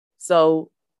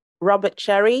So Robert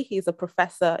Cherry, he's a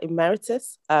professor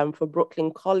emeritus for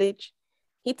Brooklyn College.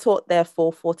 He taught there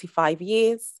for 45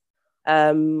 years,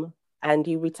 and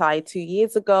he retired 2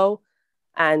 years ago.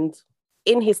 And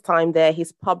in his time there,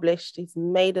 he's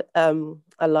made a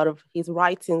lot of his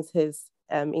writings has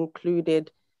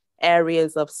included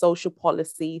areas of social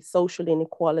policy, social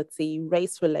inequality,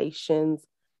 race relations,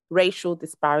 racial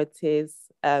disparities,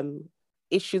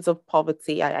 issues of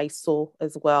poverty, I saw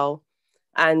as well.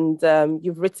 And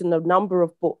you've written a number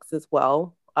of books as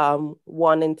well,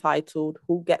 one entitled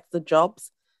Who Gets the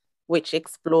Jobs, which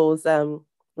explores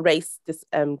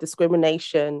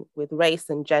discrimination with race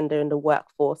and gender in the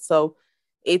workforce. So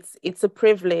it's a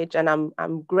privilege, and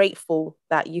I'm grateful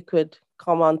that you could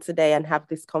come on today and have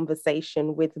this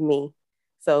conversation with me.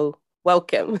 So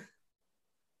welcome.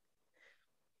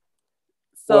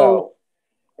 Well,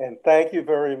 and thank you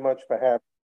very much for having me.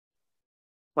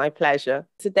 My pleasure.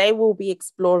 Today we'll be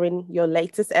exploring your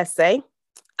latest essay.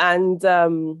 And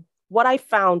what I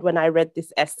found when I read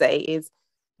this essay is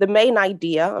the main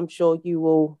idea. I'm sure you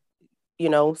will,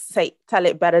 tell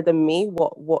it better than me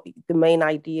what the main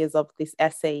ideas of this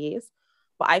essay is.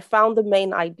 But I found the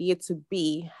main idea to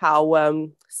be how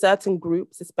certain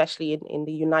groups, especially in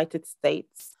the United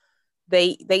States,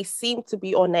 they seem to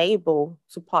be unable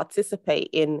to participate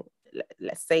in,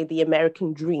 let's say, the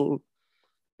American dream,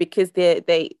 because they're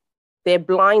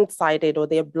blindsided, or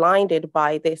they're blinded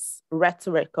by this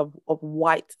rhetoric of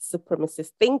white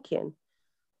supremacist thinking.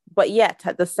 But yet,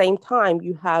 at the same time,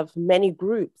 you have many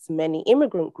groups, many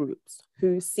immigrant groups,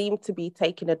 who seem to be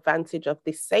taking advantage of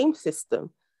this same system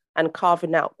and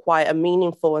carving out quite a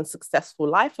meaningful and successful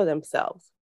life for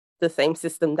themselves. The same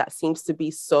system that seems to be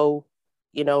so,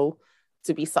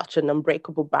 to be such an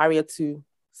unbreakable barrier to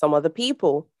some other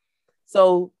people.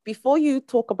 So before you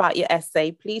talk about your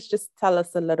essay, please just tell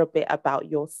us a little bit about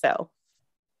yourself.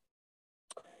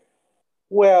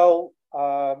 Well,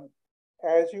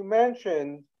 as you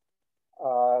mentioned,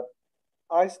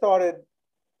 I started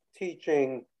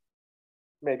teaching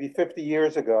maybe 50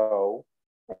 years ago,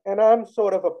 and I'm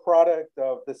sort of a product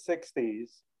of the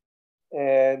 60s.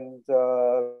 And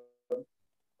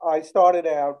I started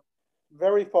out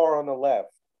very far on the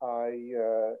left.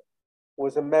 I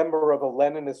was a member of a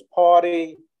Leninist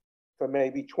party for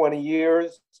maybe 20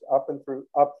 years, up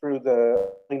through the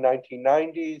early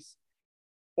 1990s.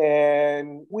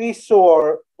 And we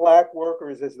saw Black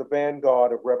workers as the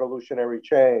vanguard of revolutionary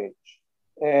change.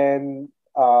 And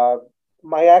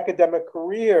my academic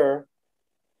career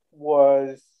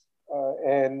was,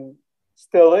 and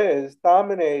still is,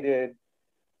 dominated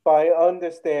by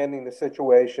understanding the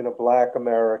situation of Black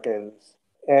Americans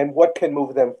and what can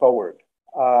move them forward.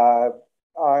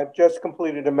 I've just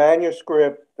completed a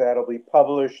manuscript that'll be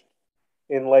published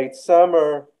in late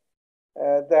summer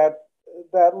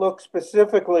that looks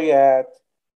specifically at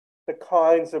the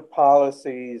kinds of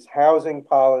policies, housing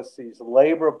policies,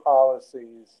 labor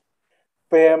policies,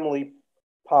 family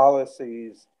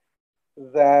policies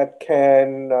that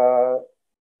can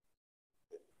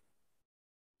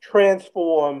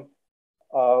transform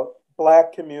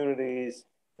Black communities,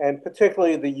 and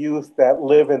particularly the youth that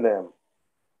live in them.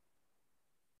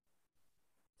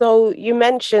 So you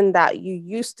mentioned that you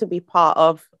used to be part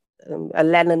of a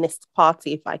Leninist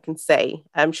party, if I can say.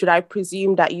 Should I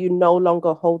presume that you no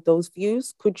longer hold those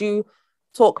views? Could you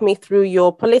talk me through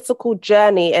your political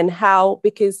journey and how,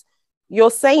 because you're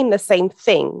saying the same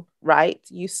thing, right?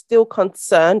 You're still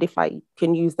concerned, if I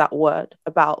can use that word,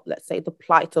 about, let's say, the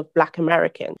plight of Black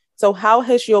Americans. So how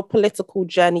has your political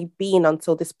journey been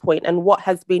until this point? And what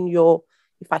has been your,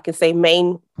 if I can say,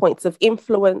 main points of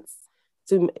influence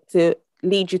to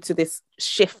lead you to this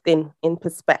shift in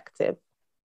perspective?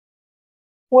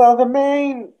 Well, the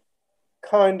main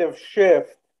kind of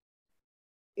shift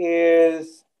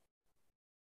is,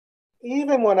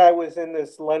 even when I was in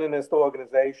this Leninist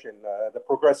organization, the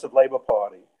Progressive Labor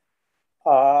Party,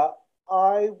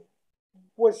 I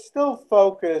was still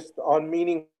focused on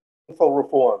meaningful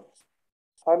reforms.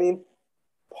 I mean,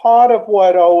 part of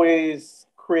what always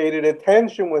created a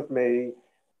tension with me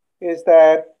is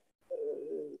that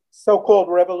so-called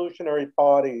revolutionary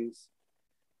parties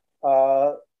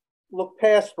look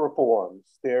past reforms.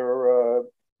 They're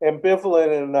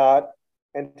ambivalent and not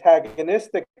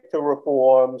antagonistic to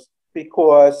reforms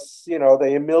because,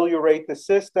 they ameliorate the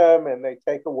system and they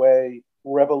take away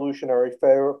revolutionary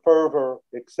fervor,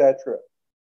 etc.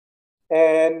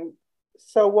 And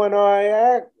so when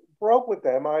I broke with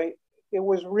them, it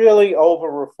was really over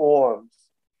reforms,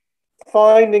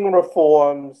 finding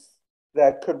reforms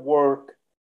that could work.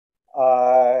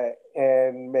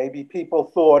 And maybe people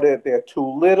thought they're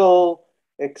too little,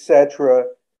 etc.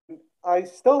 I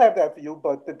still have that view,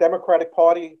 but the Democratic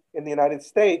Party in the United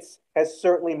States has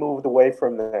certainly moved away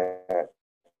from that.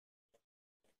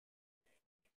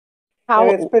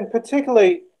 And it's How? been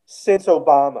particularly since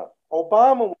Obama.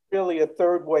 Obama was really a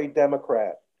third way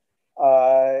Democrat.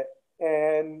 Uh,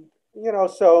 and,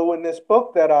 so in this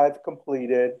book that I've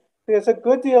completed, there's a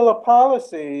good deal of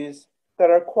policies that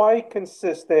are quite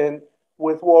consistent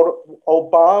with what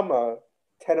Obama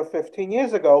 10 or 15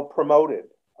 years ago promoted.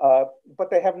 But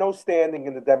they have no standing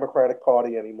in the Democratic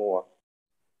Party anymore.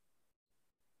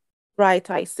 Right,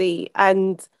 I see.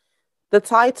 And the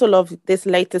title of this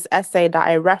latest essay that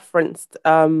I referenced,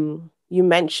 you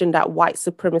mentioned that white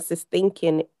supremacist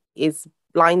thinking is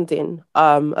blinding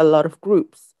a lot of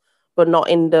groups, but not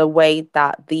in the way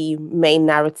that the main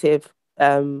narrative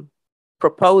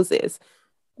proposes.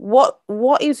 What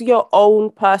is your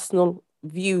own personal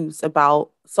views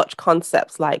about such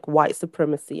concepts like white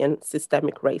supremacy and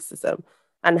systemic racism?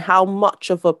 And how much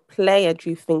of a player do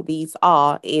you think these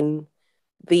are in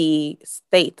the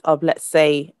state of, let's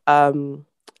say,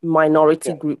 minority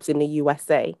Yeah. groups in the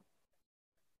USA?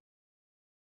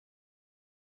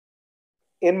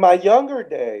 In my younger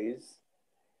days,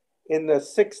 in the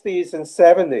 60s and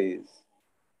 70s,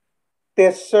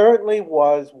 there certainly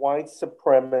was white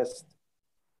supremacist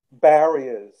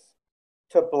barriers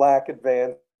to Black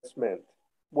advancement,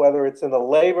 whether it's in the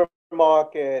labor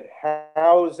market,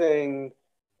 housing,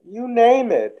 you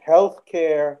name it,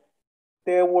 healthcare.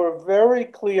 There were very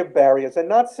clear barriers, and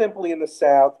not simply in the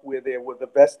South where there were the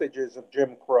vestiges of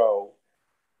Jim Crow,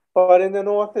 but in the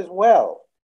North as well.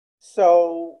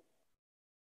 So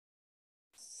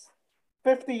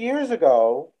 50 years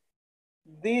ago,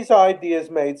 these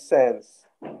ideas made sense.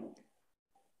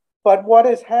 But what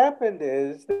has happened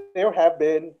is there have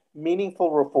been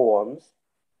meaningful reforms,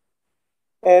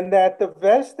 and that the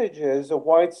vestiges of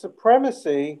white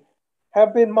supremacy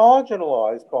have been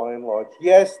marginalized by and large.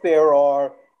 Yes, there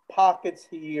are pockets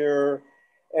here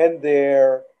and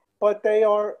there, but they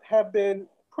have been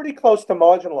pretty close to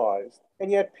marginalized.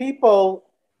 And yet people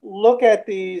look at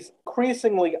these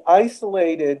increasingly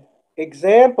isolated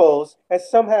examples as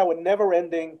somehow a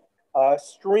never-ending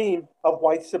stream of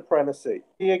white supremacy.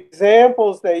 The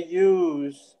examples they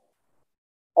use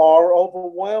are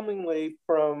overwhelmingly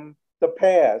from the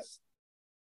past.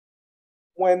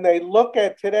 When they look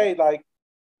at today, like,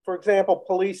 for example,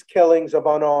 police killings of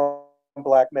unarmed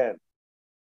Black men,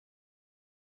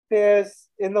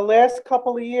 in the last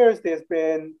couple of years, there's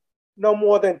been no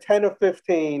more than 10 or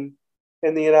 15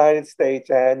 in the United States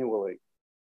annually.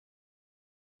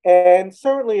 And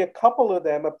certainly a couple of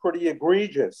them are pretty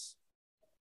egregious,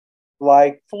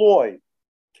 like Floyd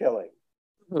killing.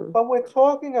 Mhm. But we're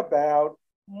talking about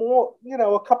more,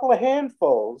 a couple of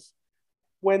handfuls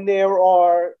when there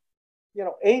are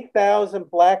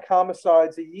 8,000 Black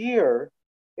homicides a year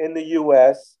in the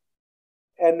US,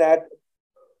 and that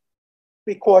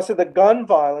because of the gun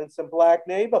violence in Black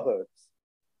neighborhoods.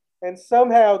 And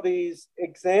somehow these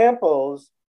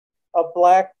examples of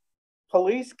Black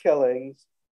police killings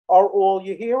are all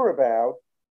you hear about.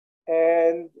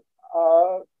 And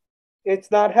it's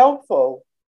not helpful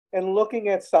in looking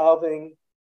at solving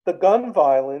the gun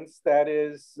violence that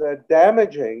is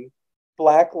damaging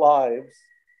Black lives.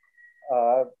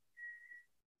 Uh,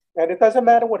 and it doesn't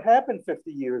matter what happened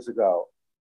 50 years ago.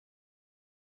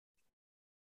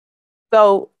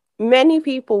 So many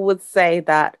people would say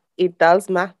that it does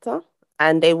matter,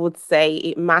 and they would say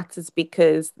it matters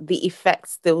because the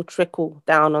effects still trickle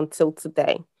down until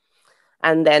today.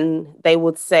 And then they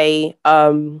would say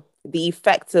the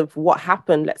effect of what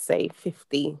happened, let's say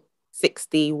 50,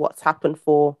 60, what's happened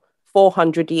for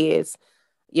 400 years,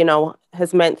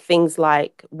 has meant things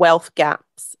like wealth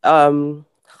gaps,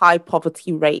 high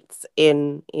poverty rates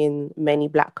in many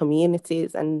Black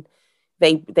communities, and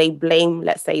they blame,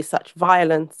 let's say, such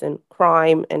violence and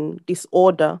crime and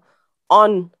disorder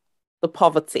on the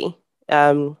poverty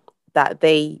that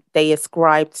they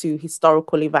ascribe to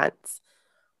historical events.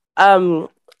 um,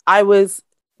 I was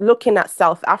looking at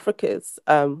South Africa's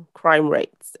crime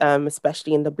rates,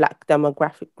 especially in the Black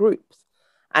demographic groups,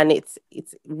 and it's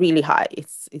really high.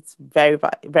 It's very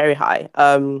very high.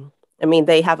 I mean,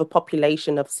 they have a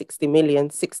population of 60 million,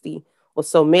 60 or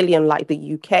so million, like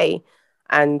the UK,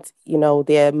 and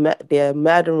their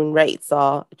murdering rates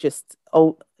are just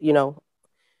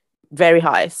very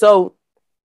high. So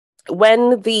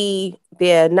when the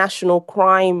National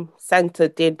Crime Center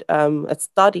did a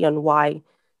study on why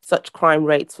such crime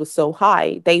rates were so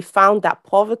high, they found that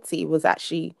poverty was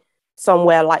actually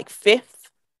somewhere like fifth,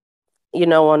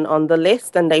 on the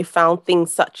list, and they found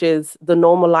things such as the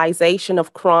normalization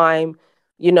of crime,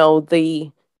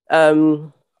 the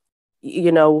um,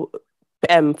 you know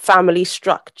family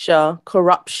structure,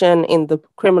 corruption in the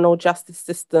criminal justice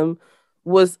system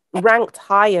was ranked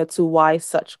higher to why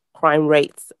such crime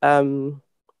rates, you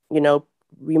know,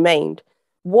 remained.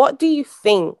 What do you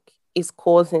think is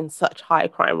causing such high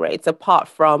crime rates, apart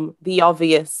from the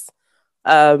obvious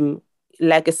um,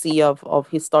 legacy of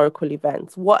historical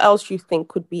events? What else do you think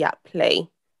could be at play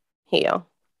here?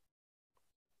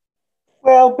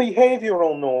 Well,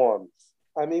 behavioral norms.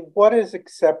 I mean, what is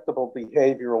acceptable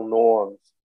behavioral norms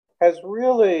has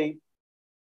really,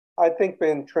 I think,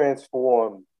 been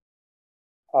transformed.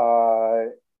 Uh,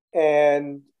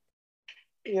 and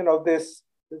this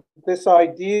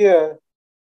idea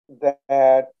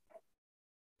that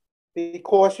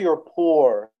because you're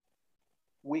poor,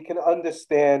 we can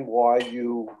understand why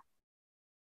you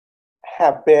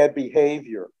have bad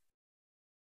behavior.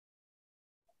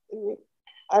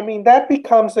 I mean, that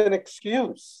becomes an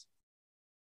excuse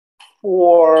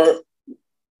for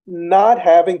not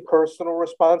having personal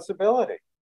responsibility.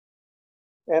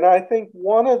 And I think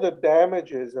one of the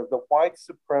damages of the white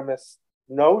supremacist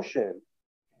notion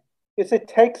is it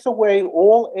takes away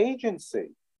all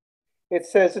agency. It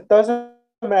says it doesn't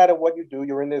matter what you do,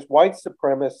 you're in this white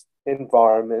supremacist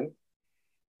environment.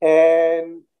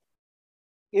 And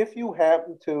if you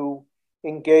happen to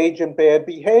engage in bad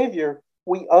behavior,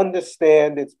 we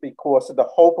understand it's because of the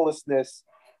hopelessness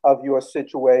of your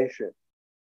situation.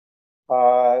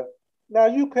 Now,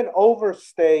 you can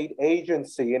overstate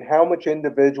agency and how much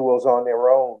individuals on their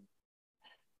own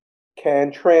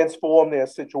can transform their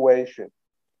situation.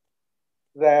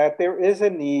 That there is a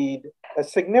need, a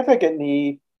significant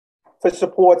need for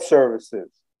support services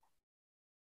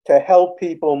to help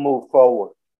people move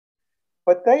forward.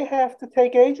 But they have to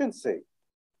take agency.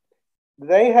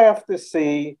 They have to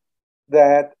see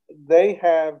that they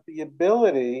have the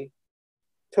ability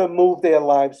to move their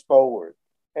lives forward.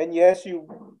 And yes,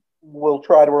 you will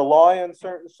try to rely on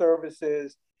certain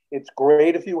services. It's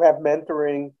great if you have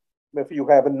mentoring, if you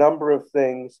have a number of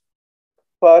things,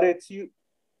 but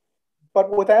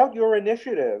without your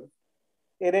initiative,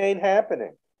 it ain't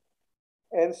happening.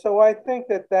 And so I think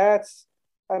that's,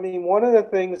 I mean, one of the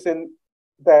things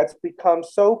that's become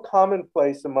so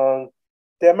commonplace among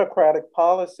democratic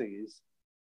policies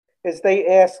is they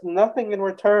ask nothing in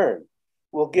return.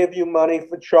 We'll give you money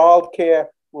for childcare,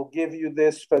 we'll give you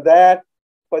this for that,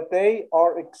 but they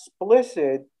are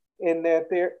explicit in that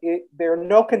there are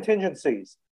no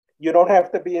contingencies. You don't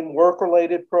have to be in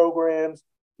work-related programs,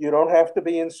 you don't have to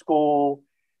be in school,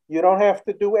 you don't have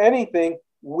to do anything.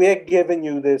 We're giving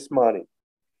you this money.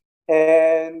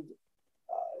 And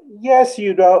yes,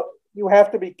 you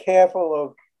have to be careful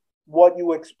of what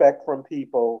you expect from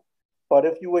people. But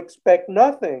if you expect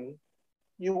nothing,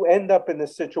 you end up in the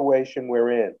situation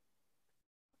we're in.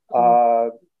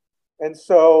 And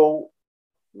so,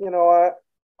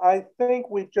 I think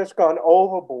we've just gone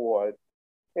overboard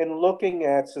in looking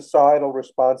at societal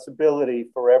responsibility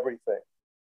for everything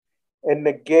and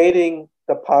negating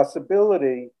the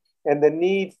possibility and the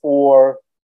need for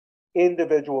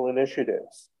individual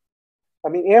initiatives. I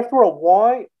mean, after all,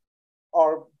 why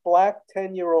are Black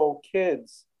 10-year-old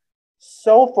kids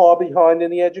so far behind in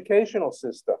the educational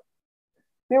system?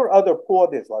 There are other poor,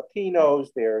 there's Latinos,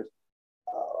 there's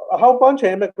a whole bunch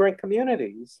of immigrant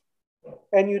communities,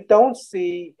 and you don't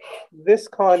see this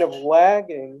kind of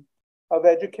lagging of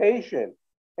education.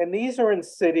 And these are in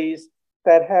cities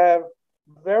that have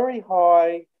very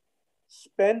high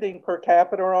spending per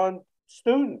capita on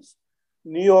students.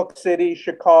 New York City,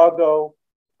 Chicago,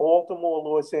 Baltimore,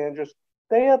 Los Angeles,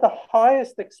 they are the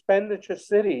highest expenditure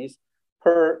cities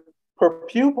per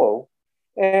pupil.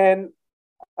 And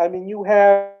I mean, you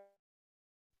have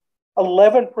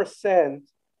 11%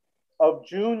 of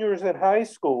juniors in high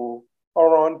school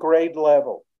are on grade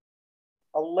level.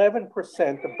 11%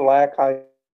 of Black high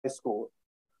school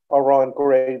are on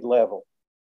grade level.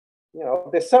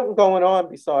 There's something going on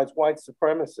besides white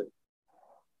supremacy.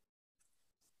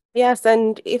 Yes,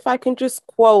 and if I can just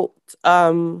quote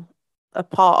a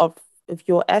part of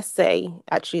your essay,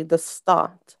 actually the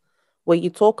start, where you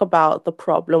talk about the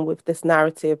problem with this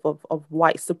narrative of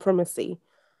white supremacy.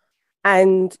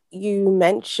 And you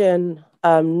mention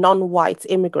non-white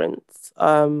immigrants,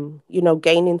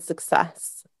 gaining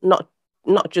success, not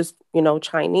just,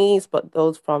 Chinese, but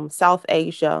those from South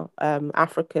Asia,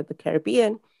 Africa, the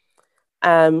Caribbean,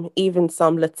 even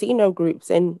some Latino groups.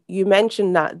 And you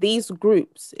mentioned that these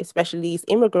groups, especially these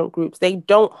immigrant groups, they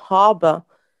don't harbor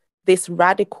this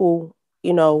radical,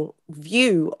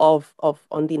 view of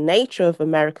on the nature of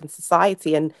American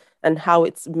society and how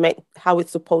it's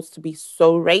supposed to be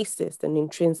so racist and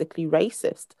intrinsically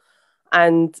racist.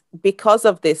 And because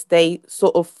of this, they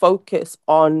sort of focus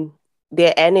on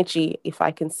their energy, if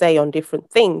I can say, on different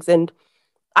things. And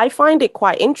I find it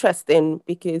quite interesting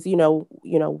because,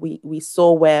 we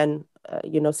saw when,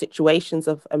 situations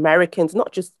of Americans,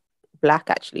 not just Black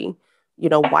actually,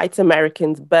 white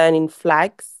Americans burning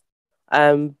flags,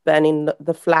 burning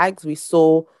the flags.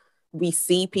 We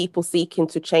see people seeking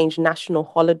to change national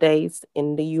holidays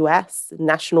in the US,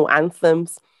 national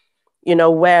anthems,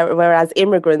 whereas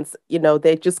immigrants,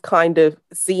 they're just kind of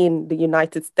seeing the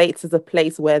United States as a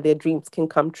place where their dreams can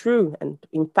come true. And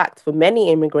in fact, for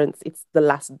many immigrants, it's the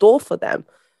last door for them.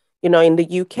 In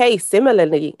the UK,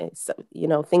 similarly,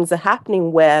 things are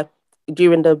happening where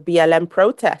during the BLM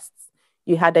protests,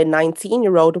 you had a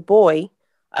 19-year-old boy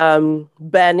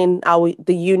burning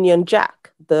the Union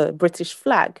Jack, the British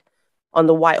flag, on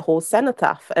the Whitehall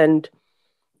cenotaph. And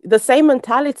the same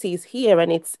mentality is here,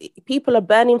 and it's people are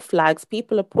burning flags,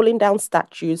 people are pulling down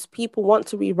statues, people want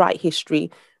to rewrite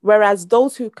history, whereas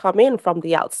those who come in from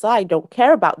the outside don't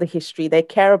care about the history, they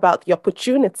care about the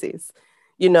opportunities,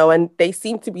 and they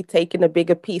seem to be taking a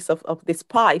bigger piece of this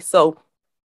pie. So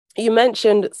you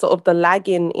mentioned sort of the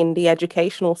lagging in the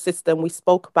educational system. We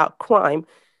spoke about crime.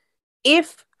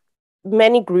 If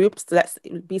many groups, let's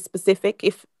be specific,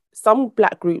 if some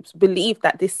Black groups believe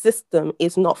that this system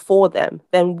is not for them,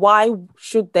 then why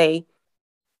should they,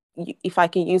 if I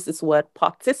can use this word,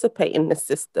 participate in the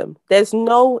system? There's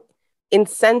no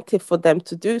incentive for them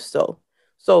to do so.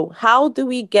 So how do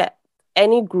we get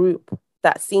any group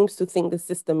that seems to think the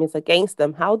system is against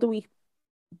them? How do we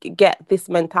get this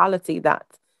mentality that,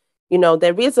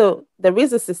 there is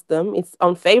a system, it's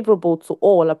unfavorable to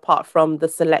all apart from the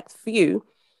select few,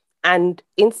 and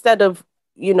instead of,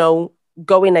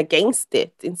 going against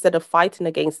it, instead of fighting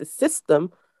against the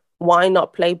system, why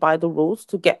not play by the rules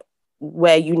to get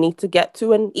where you need to get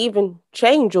to and even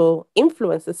change or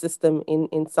influence the system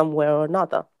in some way or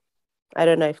another? I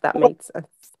don't know if that makes sense.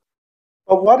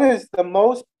 But what is the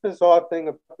most bizarre thing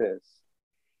about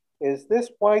this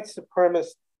white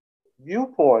supremacist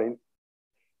viewpoint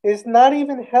is not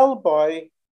even held by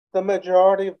the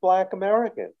majority of Black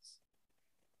Americans.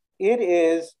 It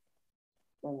is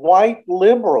white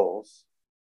liberals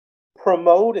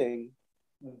promoting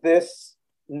this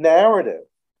narrative.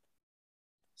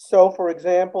 So, for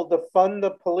example, defund the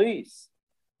police,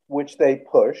 which they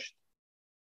pushed,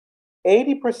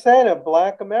 80% of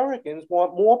Black Americans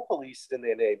want more police in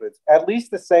their neighborhoods, at least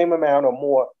the same amount or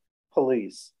more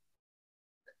police.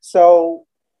 So,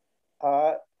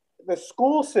 the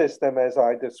school system, as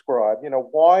I described,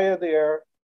 why are there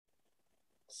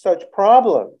such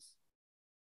problems?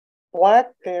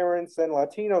 Black parents and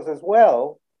Latinos as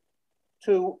well,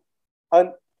 to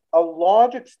a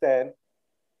large extent,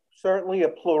 certainly a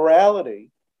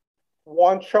plurality,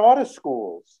 want charter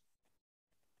schools.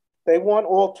 They want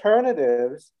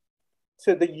alternatives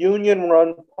to the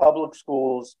union-run public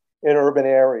schools in urban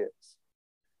areas.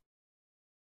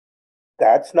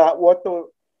 That's not what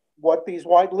these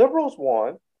white liberals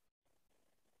want.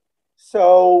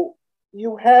 So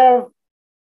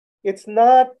it's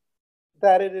not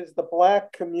that it is the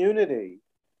Black community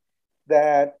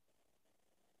that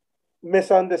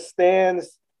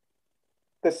misunderstands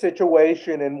the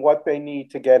situation and what they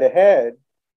need to get ahead,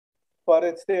 but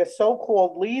it's their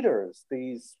so-called leaders,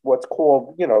 these what's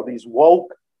called, these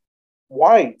woke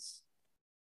whites,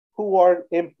 who are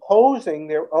imposing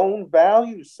their own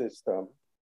value system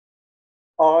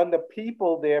on the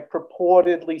people they're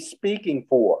purportedly speaking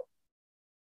for.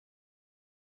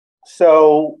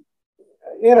 So,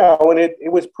 and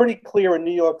it was pretty clear in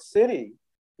New York City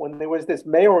when there was this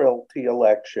mayoralty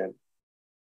election.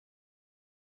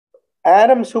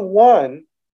 Adams, who won,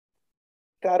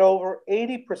 got over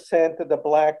 80% of the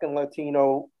Black and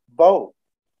Latino vote.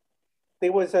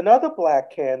 There was another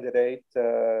Black candidate,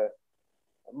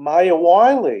 Maya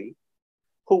Wiley,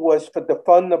 who was for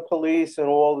defund the police and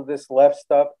all of this left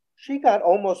stuff. She got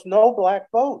almost no Black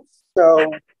votes.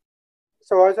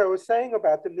 So as I was saying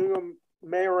about the New York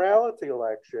mayoralty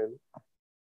election,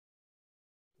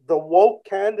 the woke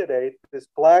candidate, this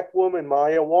Black woman,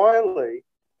 Maya Wiley,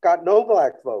 got no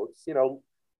Black votes,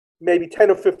 maybe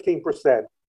 10 or 15%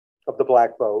 of the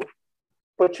Black vote,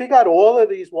 but she got all of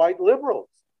these white liberals.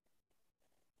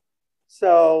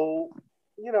 So,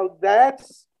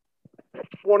 that's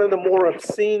one of the more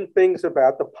obscene things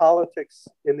about the politics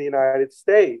in the United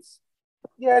States.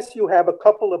 Yes, you have a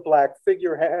couple of Black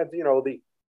figureheads, the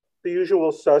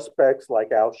usual suspects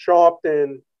like Al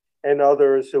Sharpton and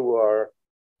others who are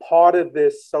part of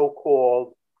this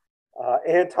so-called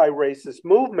anti-racist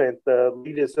movement, the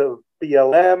leaders of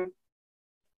BLM,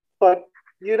 but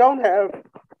you don't have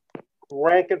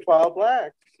rank and file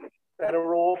Blacks that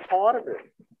are all part of it.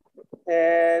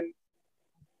 And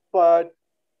but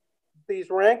these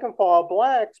rank and file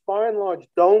blacks, by and large,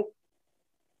 don't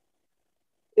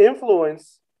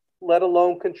influence, let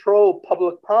alone control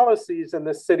public policies in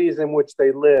the cities in which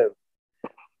they live.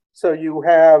 So you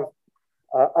have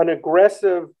an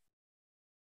aggressive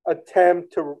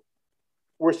attempt to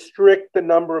restrict the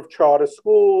number of charter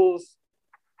schools.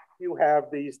 You have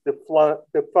these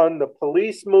defund the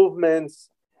police movements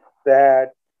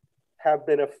that have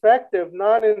been effective,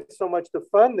 not in so much the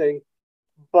funding,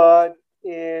 but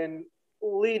in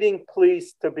leading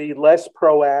police to be less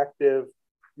proactive.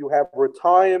 You have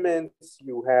retirements,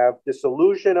 you have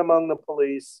disillusion among the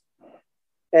police,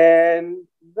 and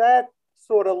that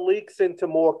sort of leaks into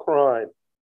more crime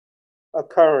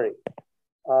occurring.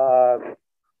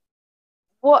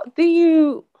 What do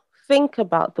you think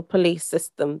about the police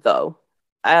system, though?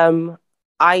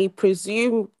 I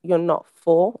presume you're not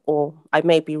for, or I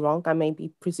may be wrong, I may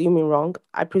be presuming wrong.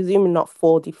 I presume you're not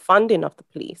for the funding of the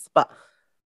police, but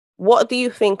what do you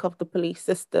think of the police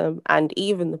system and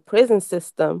even the prison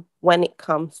system when it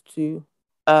comes to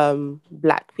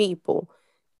Black people?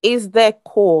 Is there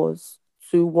cause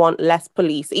to want less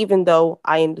police, even though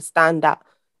I understand that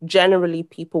generally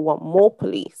people want more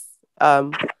police?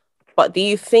 But do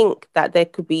you think that there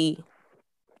could be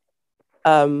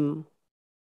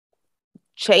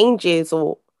changes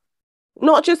or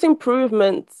not just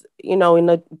improvements, in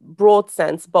a broad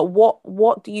sense, but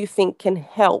what do you think can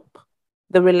help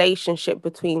the relationship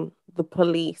between the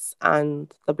police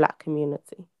and the Black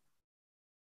community?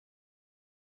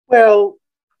 Well,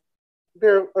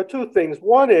 there are two things.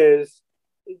 One is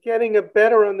getting a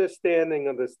better understanding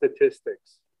of the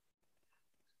statistics.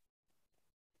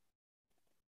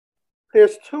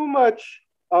 There's too much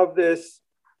of this,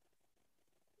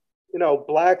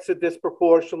 blacks are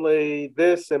disproportionately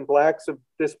this and blacks are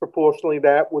disproportionately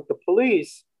that with the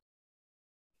police.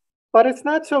 But it's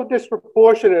not so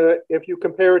disproportionate if you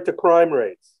compare it to crime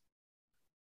rates.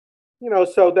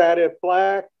 So that if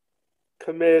black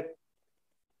commit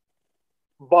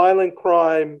violent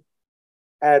crime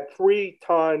at 3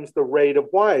 times the rate of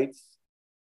whites,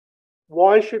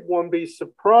 why should one be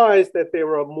surprised that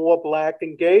there are more black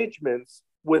engagements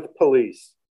with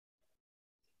police?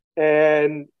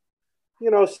 And,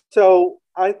 so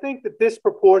I think the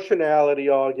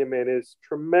disproportionality argument is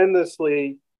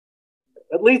tremendously,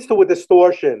 it leads to a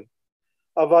distortion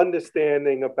of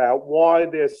understanding about why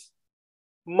there's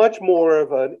much more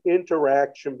of an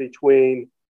interaction between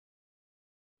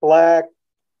black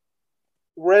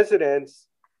residents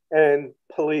and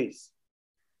police.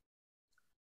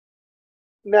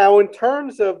 Now, in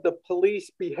terms of the police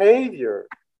behavior,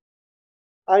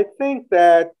 I think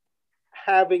that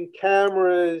having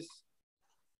cameras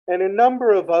and a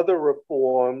number of other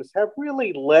reforms have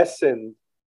really lessened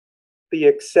the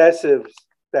excessives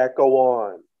that go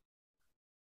on.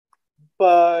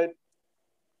 But,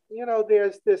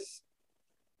 there's this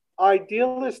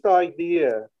idealist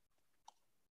idea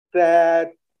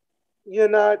that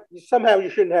somehow you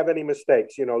shouldn't have any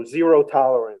mistakes, zero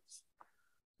tolerance.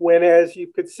 When, as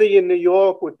you could see in New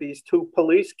York with these 2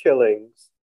 police killings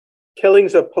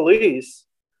of police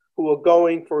who are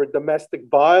going for a domestic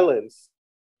violence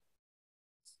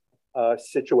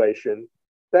situation,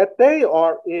 that they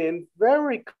are in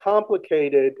very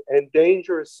complicated and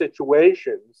dangerous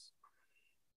situations,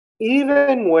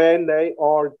 even when they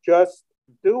are just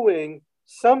doing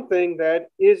something that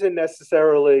isn't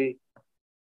necessarily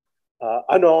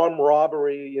an armed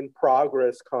robbery in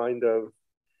progress kind of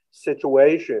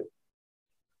situation.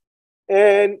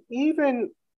 And even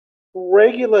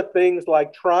regular things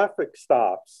like traffic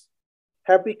stops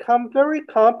have become very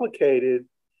complicated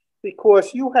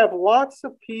because you have lots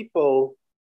of people,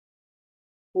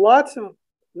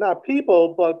 not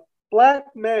people, but black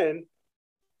men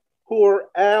who are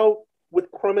out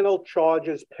with criminal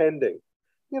charges pending.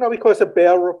 Because of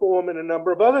bail reform and a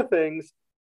number of other things,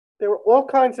 there are all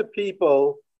kinds of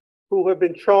people who have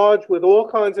been charged with all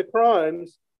kinds of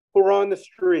crimes who are on the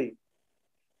street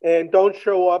and don't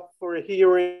show up for a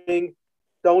hearing,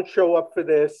 don't show up for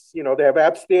this. They have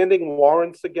outstanding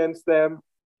warrants against them.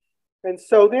 And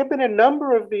so there have been a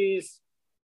number of these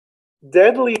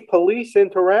deadly police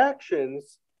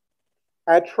interactions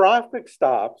at traffic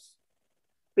stops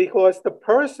because the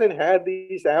person had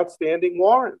these outstanding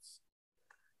warrants.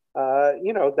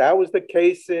 That was the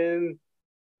case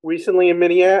recently in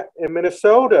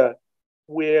Minnesota,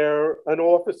 where an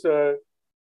officer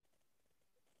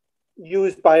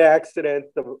used by accident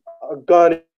a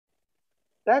gun.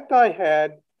 That guy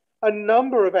had a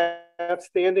number of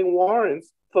outstanding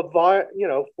warrants for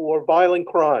violent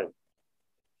crime.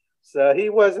 So he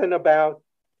wasn't about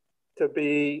to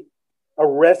be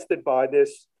arrested by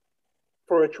this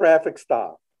for a traffic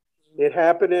stop. It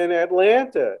happened in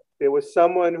Atlanta. There was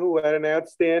someone who had an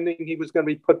outstanding, he was going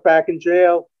to be put back in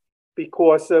jail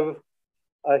because of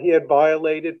he had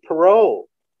violated parole.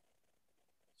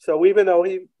 So even though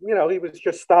he was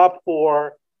just stopped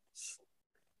for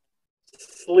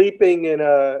sleeping in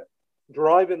a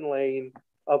drive-in lane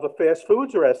of a fast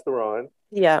foods restaurant,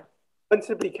 Yeah. once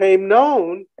it became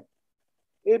known,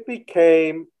 it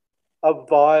became a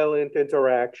violent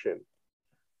interaction.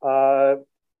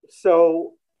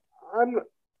 So I'm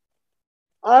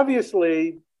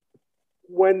obviously,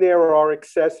 when there are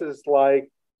excesses like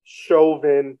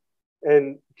Chauvin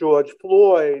and George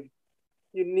Floyd,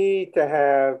 you need to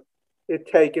have it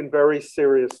taken very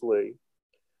seriously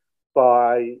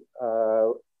by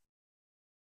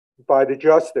the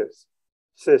justice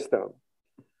system.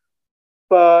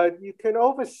 But you can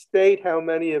overstate how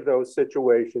many of those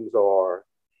situations are,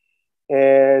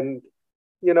 and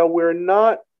we're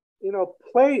not.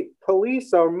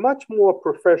 Police are much more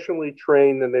professionally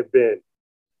trained than they've been.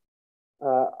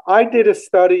 I did a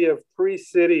study of 3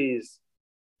 cities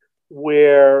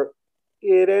where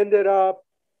it ended up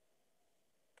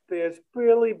there's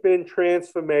really been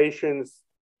transformations.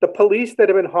 The police that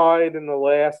have been hired in the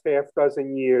last half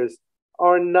dozen years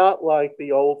are not like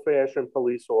the old-fashioned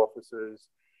police officers.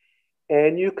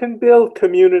 And you can build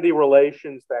community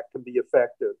relations that can be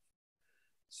effective.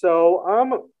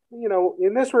 So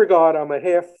in this regard, I'm a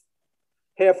half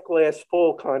glass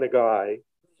full kind of guy.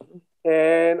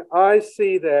 And I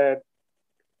see that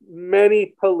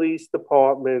many police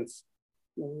departments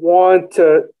want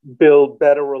to build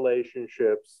better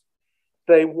relationships.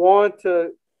 They want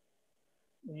to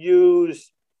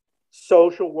use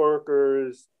social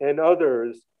workers and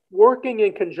others working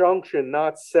in conjunction,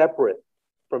 not separate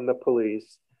from the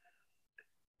police.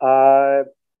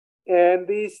 And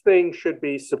these things should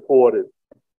be supported.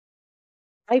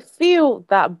 I feel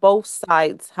that both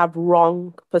sides have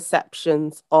wrong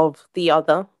perceptions of the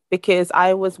other because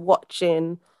I was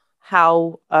watching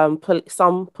how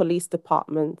some police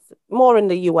departments, more in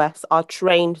the US, are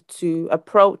trained to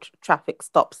approach traffic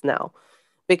stops now.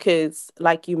 Because,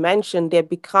 like you mentioned, they're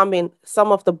becoming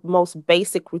some of the most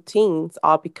basic routines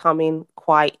are becoming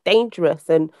quite dangerous.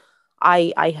 And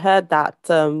I heard that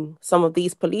some of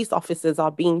these police officers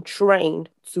are being trained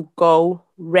to go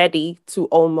ready to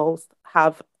almost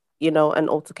have, an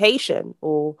altercation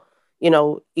or,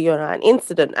 an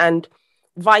incident. And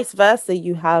vice versa,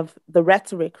 you have the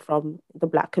rhetoric from the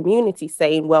Black community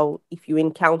saying, well, if you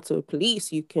encounter police,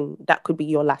 that could be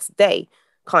your last day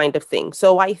kind of thing.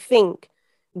 So I think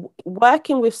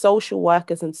working with social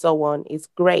workers and so on is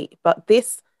great, but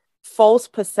this false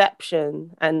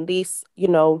perception and this,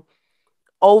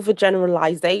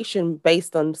 overgeneralization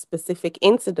based on specific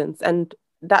incidents. And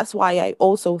that's why I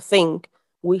also think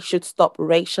we should stop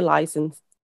racializing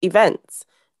events.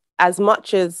 As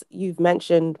much as you've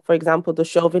mentioned, for example, the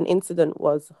Chauvin incident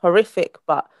was horrific,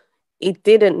 but it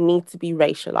didn't need to be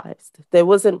racialized. There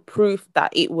wasn't proof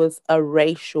that it was a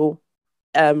racial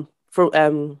for,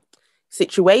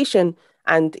 situation.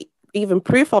 And even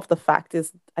proof of the fact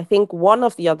is, I think one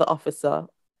of the other officer,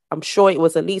 I'm sure it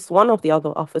was at least one of the other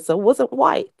officer, wasn't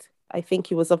white. I think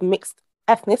he was of mixed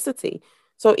ethnicity.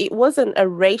 So it wasn't a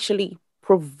racially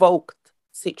provoked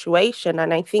situation.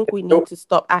 And I think we need to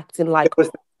stop acting It like, was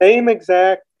the same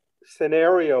exact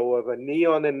scenario of a knee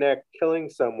on the neck killing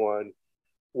someone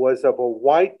was of a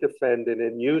white defendant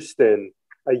in Houston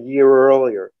a year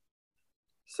earlier.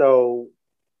 So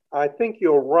I think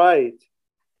you're right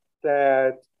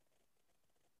that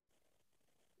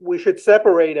we should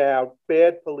separate out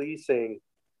bad policing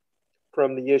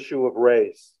from the issue of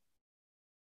race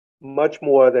much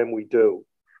more than we do.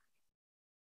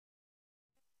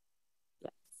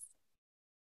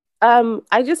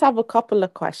 I just have a couple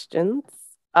of questions.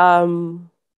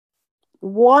 Um,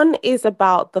 One is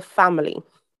about the family.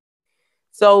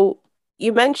 So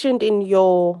you mentioned in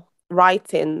your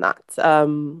writing that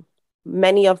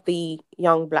many of the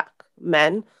young Black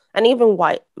men and even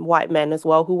white men as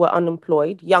well who were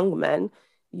unemployed, young men,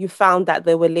 you found that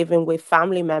they were living with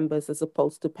family members as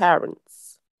opposed to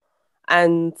parents.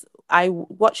 And I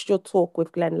watched your talk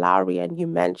with Glenn Lowry, and you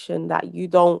mentioned that you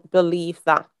don't believe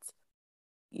that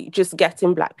just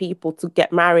getting Black people to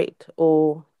get married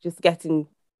or just getting,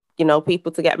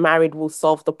 people to get married will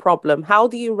solve the problem. How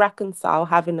do you reconcile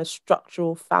having a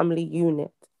structural family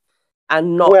unit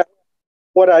and not? Well,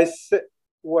 what I said,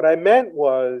 what I meant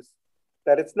was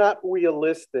that it's not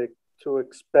realistic to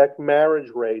expect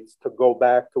marriage rates to go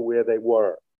back to where they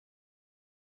were.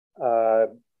 Uh,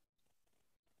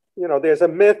 there's a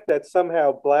myth that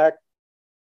somehow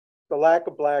the lack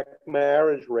of Black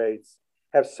marriage rates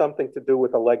have something to do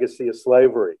with the legacy of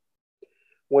slavery.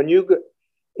 When you go,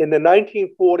 in the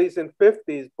 1940s and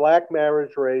 50s, Black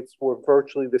marriage rates were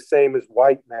virtually the same as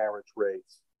white marriage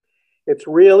rates. It's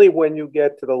really when you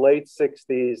get to the late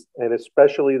 60s and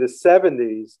especially the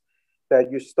 70s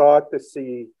that you start to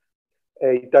see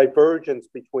a divergence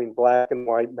between Black and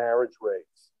white marriage rates.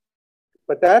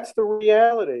 But that's the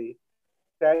reality,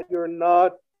 that you're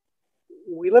not,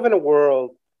 we live in a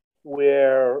world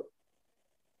where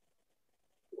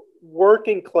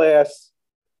working class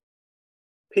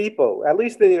people, at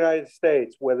least in the United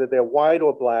States, whether they're white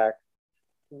or Black,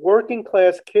 working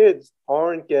class kids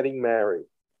aren't getting married.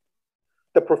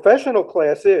 The professional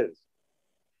class is,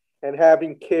 and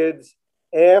having kids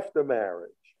after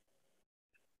marriage.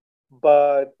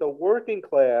 But the working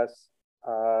class,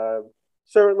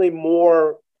 certainly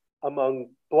more among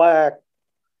Black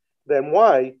than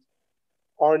white,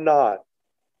 are not.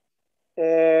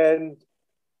 And,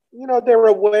 you know, there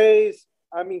are ways,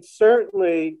 I mean,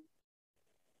 certainly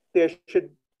there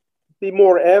should be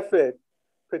more effort,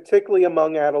 particularly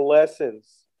among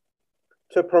adolescents,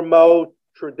 to promote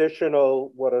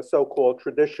traditional, what are so-called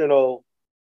traditional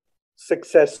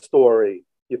success story.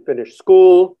 You finish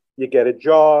school, you get a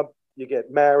job, you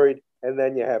get married, and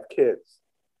then you have kids,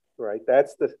 right?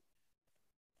 That's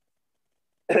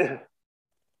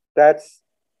that's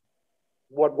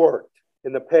what worked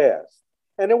in the past.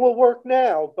 And it will work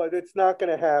now, but it's not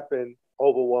going to happen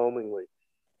overwhelmingly.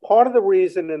 Part of the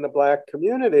reason in the Black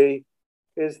community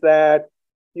is that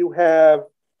you have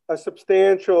a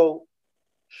substantial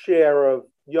share of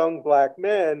young Black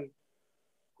men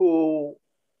who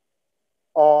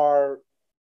are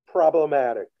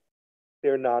problematic.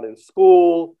 They're not in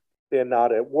school, they're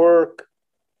not at work,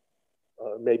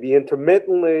 maybe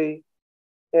intermittently.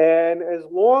 And as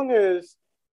long as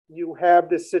you have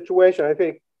this situation, I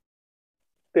think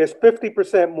there's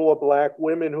 50% more Black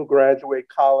women who graduate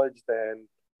college than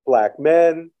Black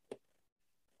men.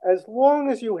 As long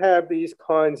as you have these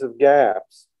kinds of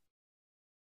gaps,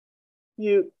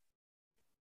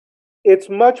 it's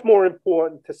much more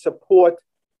important to support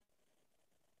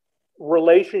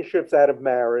relationships out of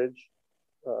marriage,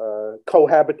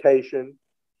 cohabitation.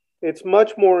 It's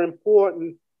much more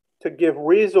important to give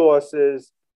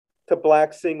resources to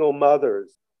Black single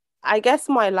mothers. I guess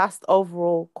my last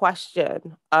overall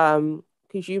question,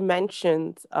 because you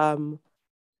mentioned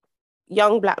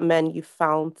young Black men you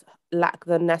found lack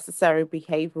the necessary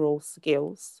behavioral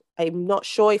skills. I'm not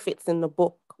sure if it's in the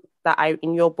book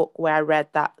in your book where I read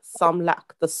that some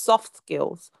lack the soft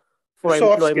skills for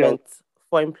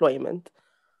employment.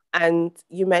 And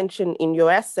you mentioned in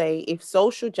your essay, if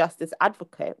social justice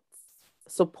advocates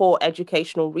support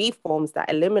educational reforms that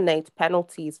eliminate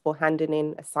penalties for handing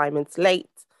in assignments late,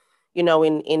 you know,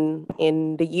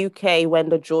 in the UK, when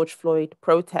the George Floyd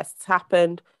protests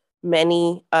happened,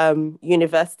 many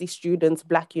university students,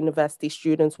 Black university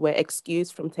students, were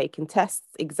excused from taking tests,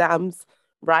 exams,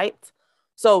 right?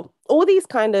 So all these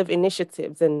kind of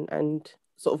initiatives and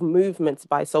sort of movements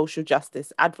by social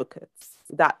justice advocates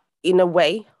that in a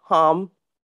way harm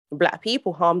Black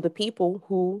people, harm the people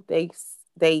who they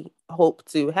hope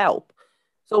to help.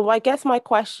 So I guess my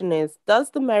question is,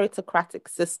 does the meritocratic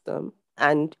system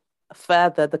and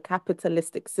further the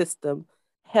capitalistic system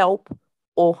help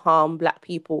or harm Black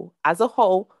people as a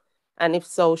whole? And if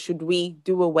so, should we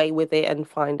do away with it and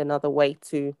find another way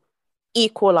to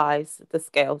equalize the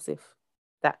scales, if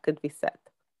that could be said?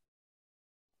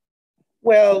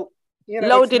 Well, you know,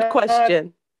 loaded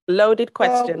question. Loaded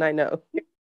question, well, I know.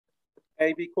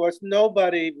 because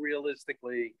nobody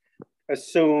realistically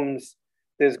assumes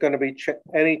there's going to be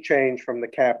any change from the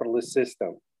capitalist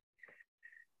system.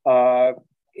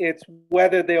 It's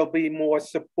whether there'll be more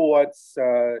supports,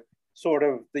 sort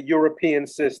of the European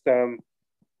system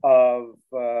of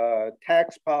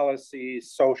tax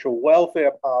policies, social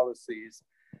welfare policies,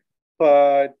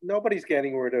 but nobody's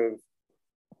getting rid of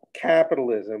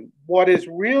capitalism. What is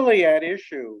really at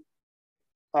issue,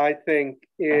 I think,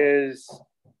 is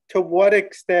to what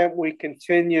extent we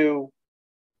continue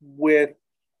with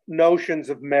notions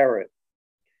of merit.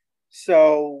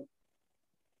 So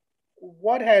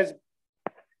what has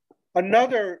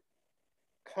another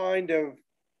kind of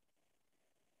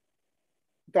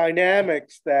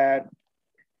dynamics that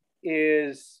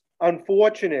is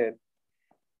unfortunate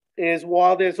is,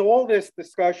 while there's all this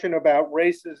discussion about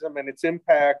racism and its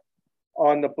impact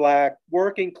on the Black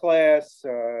working class,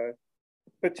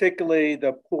 particularly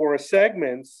the poorer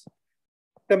segments,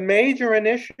 the major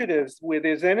initiatives where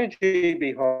there's energy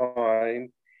behind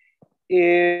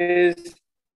is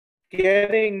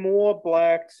getting more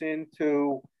Blacks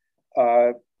into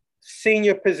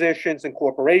senior positions in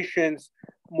corporations,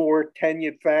 more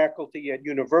tenured faculty at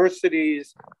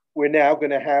universities. We're now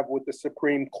going to have with the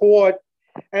Supreme Court.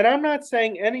 And I'm not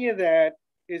saying any of that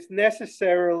is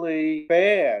necessarily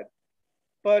bad,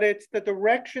 but it's the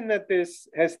direction that this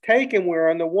has taken, where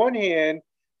on the one hand,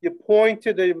 you point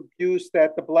to the abuse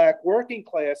that the Black working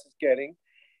class is getting,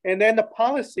 and then the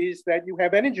policies that you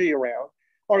have energy around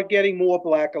are getting more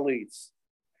Black elites.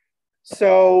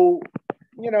 So,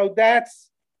 that's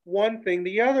one thing.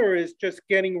 The other is just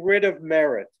getting rid of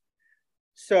merit.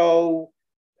 So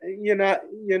you're not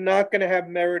going to have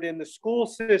merit in the school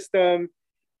system,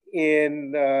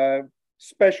 in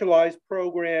specialized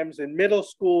programs in middle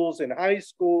schools and high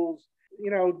schools.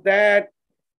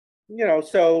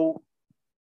 So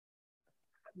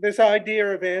this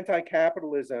idea of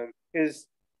anti-capitalism is,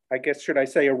 I guess, should I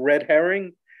say, a red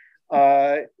herring?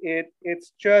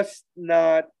 It's just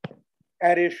not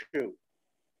at issue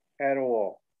at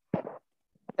all.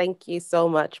 Thank you so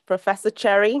much, Professor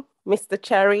Cherry, Mr.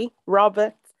 Cherry,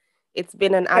 Robert. It's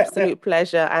been an absolute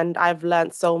pleasure, and I've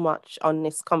learned so much on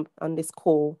this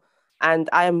call. And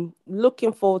I'm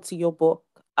looking forward to your book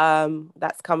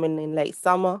that's coming in late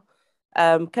summer.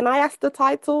 Can I ask the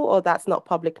title, or that's not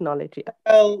public knowledge yet?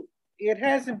 Well, it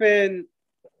hasn't been.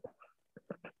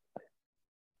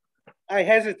 I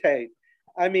hesitate.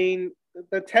 I mean,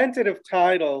 the tentative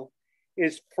title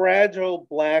is Fragile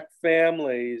Black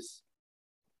Families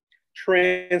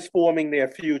Transforming Their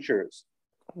Futures.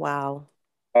 Wow.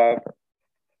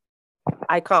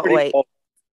 I can't wait. Cool.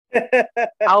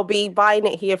 I'll be buying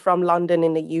it here from London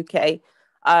in the UK.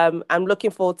 I'm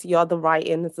looking forward to your other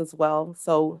writings as well.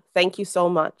 So thank you so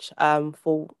much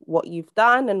for what you've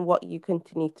done and what you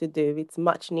continue to do. It's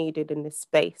much needed in this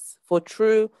space for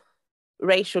true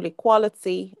racial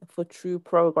equality, for true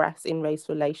progress in race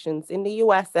relations in the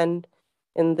US and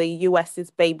in the US's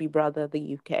baby brother,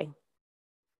 the UK.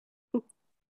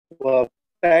 Well,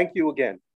 thank you again.